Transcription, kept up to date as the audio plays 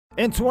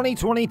In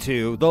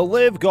 2022, the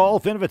Liv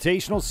Golf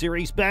Invitational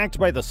Series backed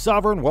by the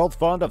Sovereign Wealth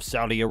Fund of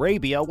Saudi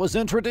Arabia was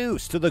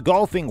introduced to the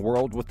golfing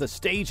world with the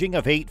staging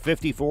of 8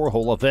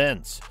 54-hole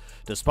events.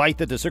 Despite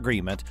the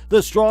disagreement,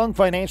 the strong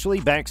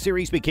financially backed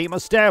series became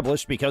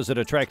established because it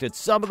attracted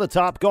some of the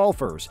top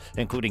golfers,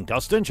 including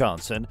Dustin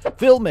Johnson,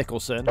 Phil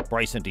Mickelson,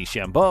 Bryson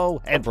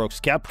DeChambeau, and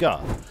Brooks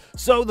Koepka.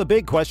 So the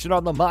big question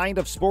on the mind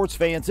of sports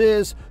fans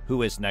is,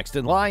 who is next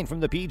in line from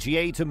the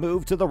PGA to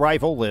move to the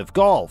rival Liv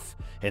Golf?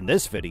 In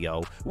this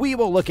video, we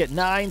will look at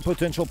 9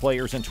 potential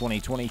players in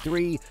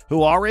 2023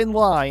 who are in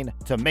line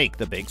to make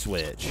the big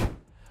switch.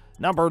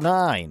 Number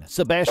 9.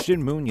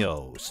 Sebastian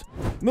Munoz.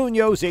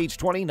 Munoz, age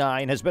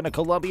 29, has been a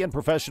Colombian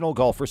professional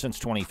golfer since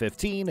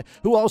 2015,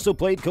 who also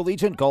played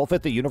collegiate golf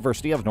at the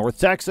University of North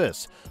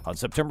Texas. On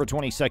September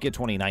 22,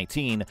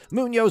 2019,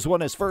 Munoz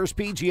won his first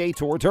PGA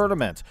Tour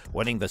tournament,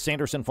 winning the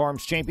Sanderson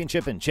Farms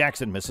Championship in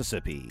Jackson,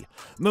 Mississippi.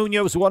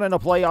 Munoz won in a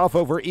playoff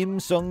over Im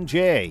Sung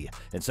Jae.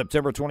 In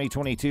September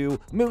 2022,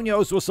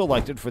 Munoz was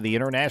selected for the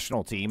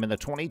international team in the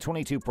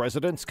 2022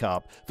 President's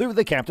Cup through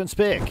the captain's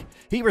pick.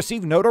 He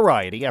received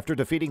notoriety after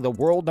defeating the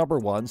world number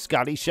 1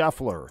 Scottie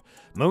Scheffler.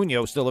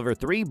 Munoz delivered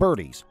 3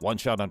 birdies, 1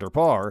 shot under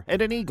par,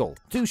 and an eagle,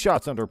 2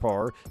 shots under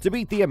par, to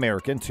beat the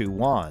American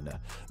 2-1.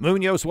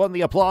 Munoz won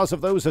the applause of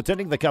those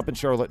attending the Cup in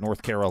Charlotte,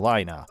 North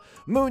Carolina.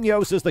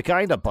 Munoz is the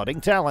kind of budding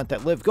talent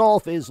that Liv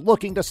Golf is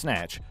looking to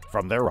snatch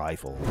from their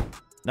rival.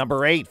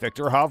 Number 8.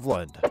 Viktor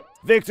Hovland.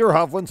 Viktor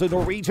Hovland's a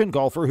Norwegian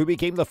golfer who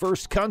became the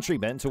first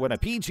countryman to win a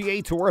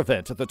PGA Tour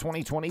event at the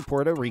 2020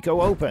 Puerto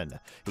Rico Open.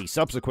 He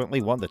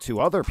subsequently won the 2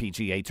 other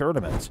PGA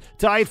tournaments,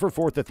 tied for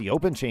 4th at the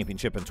Open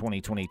Championship in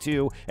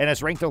 2022, and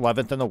is ranked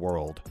 11th in the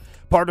world.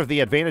 Part of the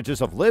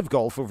advantages of Liv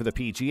Golf over the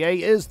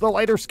PGA is the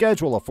lighter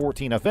schedule of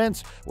 14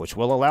 events, which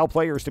will allow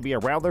players to be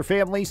around their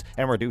families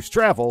and reduce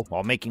travel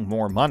while making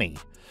more money.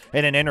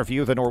 In an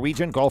interview, the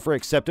Norwegian golfer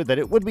accepted that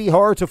it would be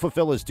hard to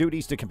fulfill his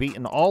duties to compete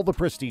in all the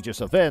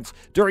prestigious events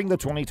during the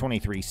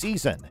 2023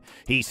 season.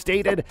 He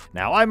stated,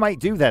 "Now I might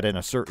do that in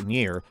a certain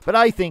year, but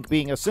I think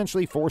being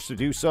essentially forced to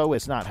do so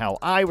is not how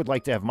I would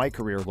like to have my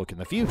career look in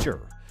the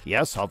future."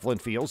 Yes,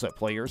 Hovland feels that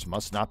players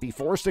must not be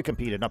forced to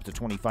compete in up to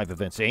 25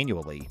 events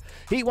annually.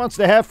 He wants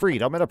to have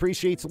freedom and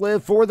appreciates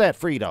Liv for that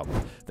freedom.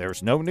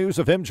 There's no news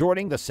of him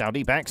joining the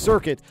Saudi-backed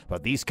circuit,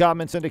 but these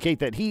comments indicate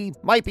that he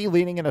might be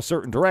leaning in a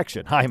certain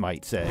direction, I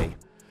might say.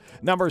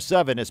 Number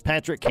 7 is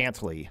Patrick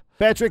Cantlay.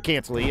 Patrick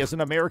Cantlay is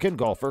an American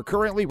golfer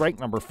currently ranked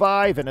number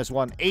 5 and has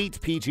won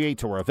 8 PGA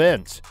Tour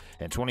events.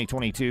 In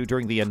 2022,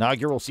 during the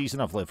inaugural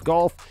season of Liv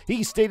Golf,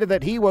 he stated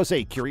that he was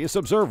a curious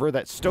observer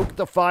that stoked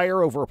the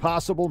fire over a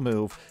possible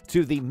move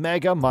to the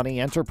mega money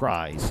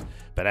enterprise.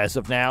 But as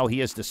of now, he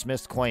has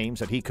dismissed claims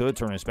that he could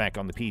turn his back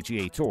on the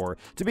PGA Tour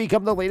to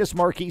become the latest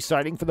marquee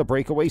sighting for the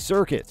breakaway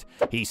circuit.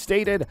 He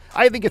stated,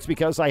 "I think it's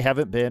because I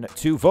haven't been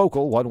too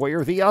vocal one way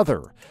or the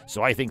other.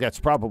 So I think that's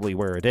probably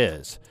where it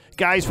is.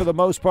 Guys, for the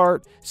most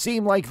part,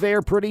 seem like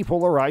they're pretty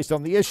polarized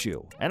on the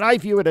issue, and I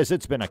view it as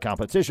it's been a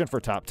competition for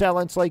top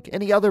talents like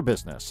any other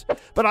business.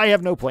 But I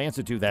have no plans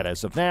to do that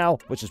as of now,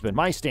 which has been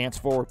my stance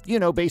for,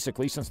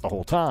 basically since the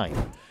whole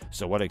time."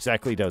 So what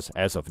exactly does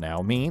 "as of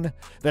now" mean?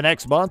 The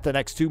next month, the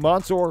next 2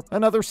 months, or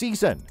another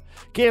season?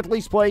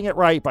 Cantlay's playing it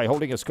right by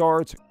holding his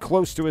cards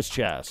close to his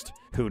chest.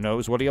 Who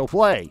knows what he'll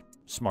play?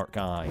 Smart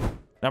guy.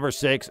 Number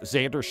 6,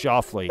 Xander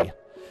Schauffele.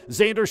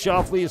 Xander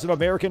Schauffele is an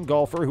American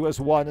golfer who has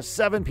won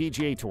 7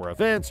 PGA Tour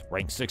events,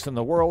 ranked 6th in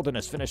the world, and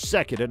has finished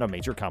 2nd in a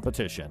major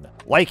competition.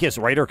 Like his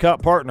Ryder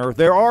Cup partner,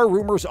 there are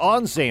rumors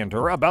on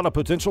Xander about a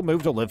potential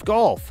move to Liv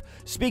Golf.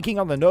 Speaking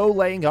on the No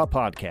Laying Up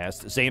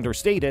podcast, Xander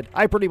stated,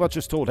 "I pretty much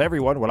just told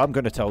everyone what I'm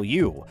going to tell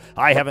you.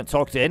 I haven't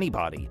talked to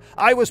anybody.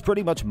 I was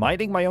pretty much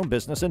minding my own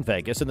business in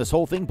Vegas, and this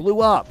whole thing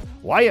blew up.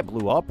 Why it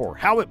blew up or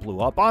how it blew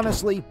up,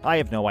 honestly, I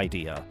have no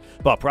idea.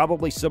 But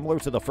probably similar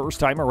to the first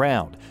time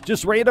around.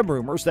 Just random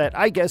rumors that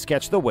I guess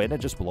catch the wind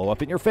and just blow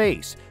up in your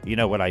face. You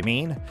know what I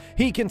mean?"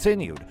 He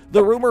continued,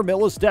 "The rumor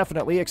mill is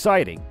definitely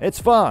exciting. It's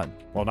fun.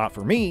 Well, not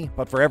for me,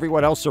 but for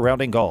everyone else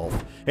surrounding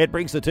golf. It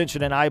brings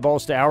attention and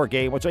eyeballs to our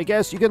game, which I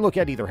guess you can look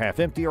at either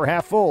half empty or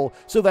half full,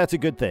 so that's a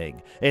good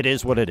thing. It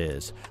is what it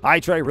is. I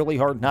try really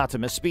hard not to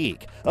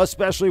misspeak,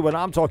 especially when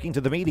I'm talking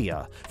to the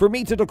media. For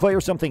me to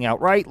declare something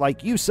outright,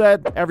 like you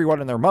said,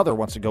 everyone and their mother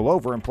wants to go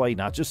over and play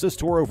not just this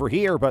tour over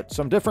here, but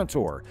some different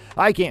tour.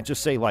 I can't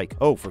just say like,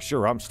 oh, for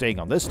sure I'm staying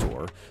on this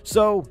tour.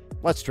 So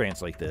let's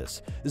translate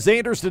this.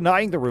 Xander's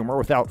denying the rumor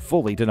without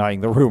fully denying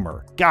the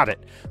rumor. Got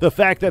it. The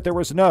fact that there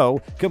was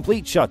no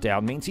complete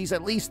shutdown means he's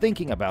at least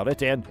thinking about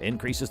it and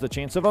increases the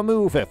chance of a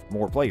move if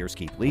more players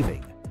keep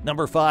leaving.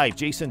 Number 5,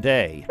 Jason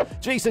Day.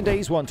 Jason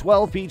Day's won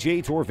 12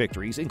 PGA Tour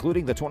victories,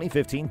 including the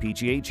 2015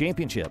 PGA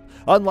Championship.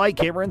 Unlike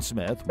Cameron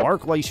Smith,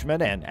 Mark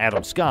Leishman, and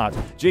Adam Scott,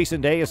 Jason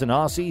Day is an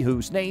Aussie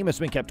whose name has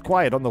been kept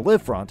quiet on the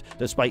LIV front,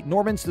 despite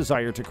Norman's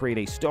desire to create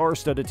a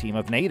star-studded team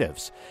of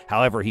natives.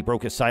 However, he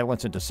broke his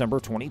silence in December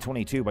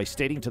 2022 by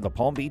stating to the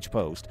Palm Beach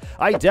Post,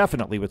 "I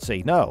definitely would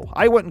say no.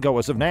 I wouldn't go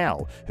as of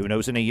now. Who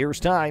knows, in a year's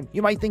time,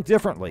 you might think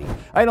differently.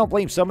 I don't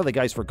blame some of the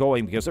guys for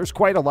going because there's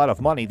quite a lot of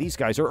money these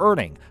guys are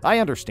earning. I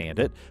understand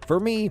it. For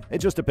me, it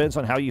just depends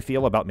on how you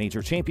feel about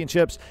major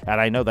championships,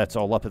 and I know that's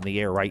all up in the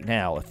air right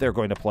now if they're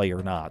going to play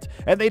or not.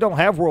 And they don't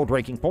have world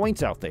ranking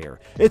points out there.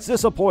 It's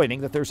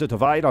disappointing that there's a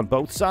divide on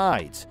both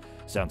sides.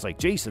 Sounds like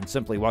Jason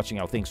simply watching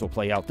how things will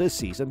play out this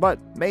season, but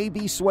may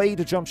be swayed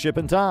to jump ship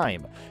in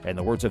time. In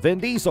the words of Vin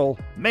Diesel,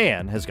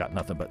 man has got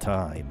nothing but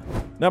time.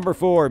 Number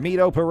 4,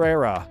 Mito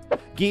Pereira.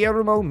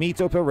 Guillermo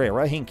Mito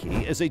Pereira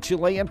Hinkie is a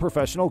Chilean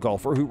professional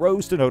golfer who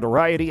rose to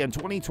notoriety in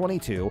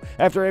 2022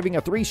 after having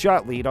a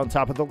 3-shot lead on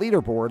top of the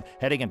leaderboard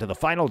heading into the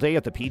final day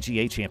at the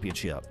PGA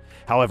Championship.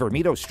 However,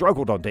 Mito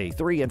struggled on day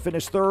 3 and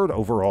finished 3rd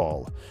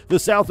overall. The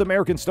South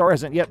American star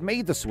hasn't yet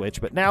made the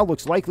switch, but now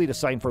looks likely to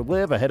sign for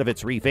Liv ahead of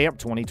its revamped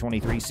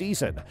 2023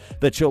 season.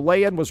 The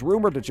Chilean was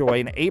rumored to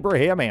join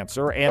Abraham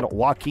Ancer and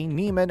Joaquin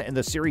Niemann in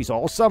the series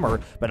all summer,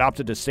 but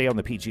opted to stay on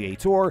the PGA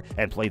Tour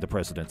and play the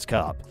President's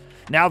Cup.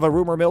 Now the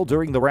rumor mill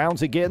during the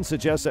rounds again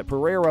suggests that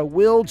Pereira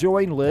will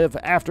join Liv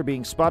after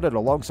being spotted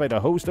alongside a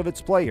host of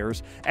its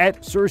players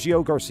at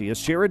Sergio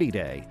Garcia's Charity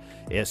Day.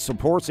 It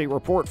supports a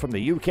report from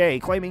the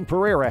UK claiming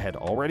Pereira had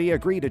already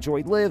agreed to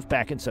join Liv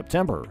back in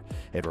September.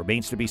 It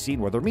remains to be seen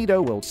whether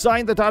Mito will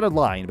sign the dotted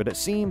line, but it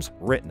seems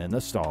written in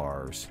the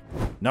stars.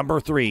 Number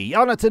 3,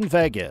 Jhonattan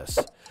Vegas.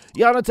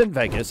 Jhonattan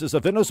Vegas is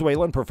a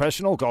Venezuelan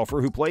professional golfer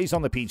who plays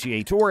on the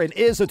PGA Tour and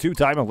is a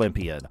 2-time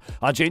Olympian.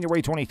 On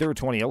January 23,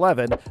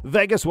 2011,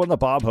 Vegas won the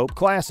Bob Hope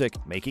Classic,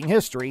 making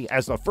history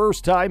as the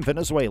first-time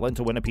Venezuelan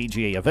to win a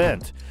PGA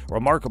event.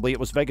 Remarkably, it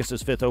was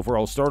Vegas' 5th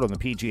overall start on the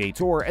PGA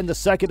Tour and the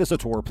 2nd as a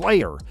Tour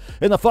player.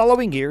 In the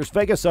following years,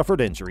 Vegas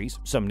suffered injuries,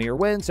 some near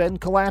wins, and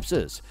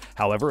collapses.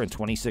 However, in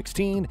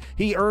 2016,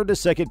 he earned his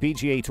 2nd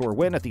PGA Tour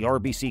win at the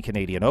RBC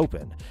Canadian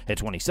Open. In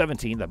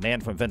 2017, the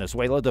man from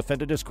Venezuela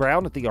defended his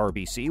crown at the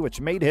RBC, which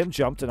made him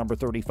jump to number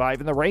 35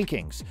 in the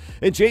rankings.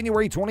 In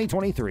January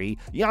 2023,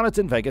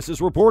 Jhonattan Vegas is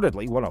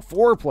reportedly one of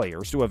 4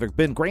 players to have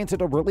been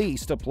granted a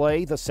release to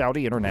play the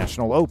Saudi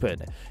International Open.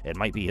 It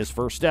might be his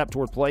first step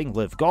toward playing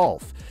Liv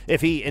Golf.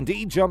 If he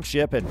indeed jumps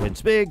ship and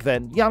wins big,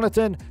 then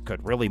Jhonattan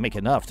could really make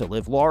enough to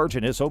live large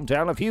in his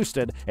hometown of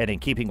Houston and in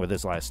keeping with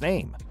his last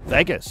name,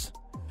 Vegas.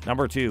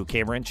 Number 2,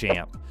 Cameron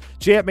Champ.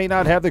 Champ may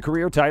not have the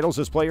career titles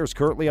as players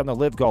currently on the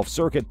Liv Golf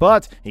circuit,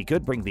 but he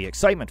could bring the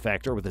excitement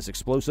factor with his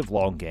explosive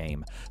long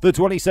game. The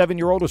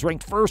 27-year-old was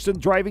ranked first in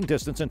driving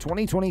distance in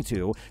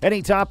 2022, and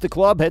he topped the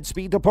club head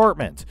speed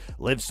department.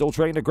 Liv's still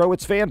trying to grow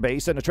its fan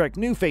base and attract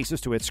new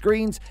faces to its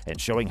screens, and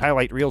showing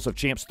highlight reels of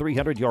Champ's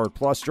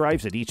 300-yard-plus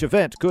drives at each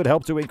event could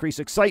help to increase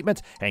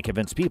excitement and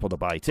convince people to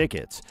buy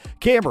tickets.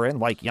 Cameron,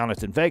 like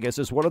Jhonattan Vegas,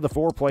 is one of the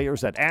 4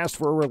 players that asked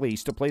for a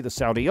release to play the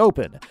Saudi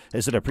Open.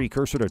 Is it a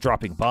precursor to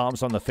dropping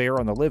bombs on the fair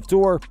on the Liv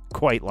Tour?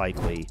 Quite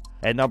likely.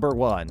 And number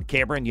 1,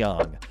 Cameron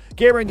Young.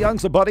 Cameron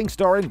Young's a budding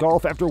star in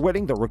golf after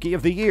winning the Rookie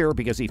of the Year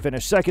because he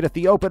finished 2nd at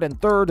the Open and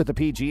 3rd at the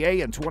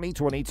PGA in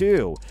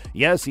 2022.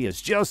 Yes, he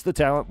is just the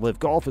talent Liv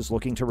Golf is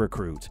looking to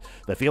recruit.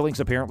 The feeling's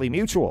apparently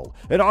mutual.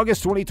 In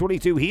August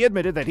 2022, he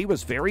admitted that he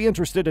was very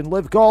interested in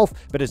Liv Golf,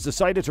 but has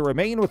decided to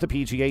remain with the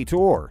PGA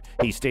Tour.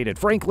 He stated,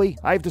 "Frankly,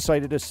 I've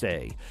decided to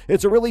stay.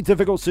 It's a really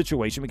difficult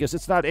situation because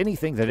it's not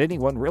anything that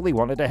anyone really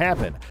wanted to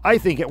happen. I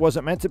think it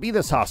wasn't meant to be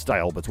this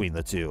hostile between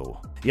the two."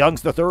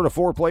 Young's the 3rd of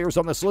 4 players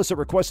on this list that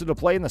requested to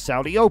play in the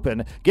Saudi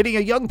Open. Getting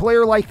a young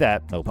player like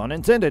that, no pun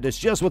intended, is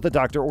just what the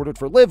doctor ordered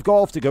for Liv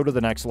Golf to go to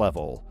the next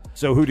level.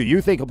 So who do you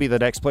think will be the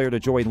next player to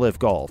join Liv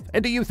Golf?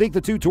 And do you think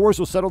the 2 tours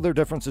will settle their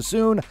differences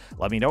soon?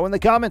 Let me know in the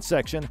comments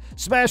section.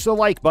 Smash the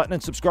like button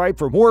and subscribe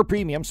for more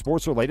premium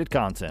sports-related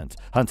content.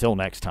 Until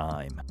next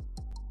time.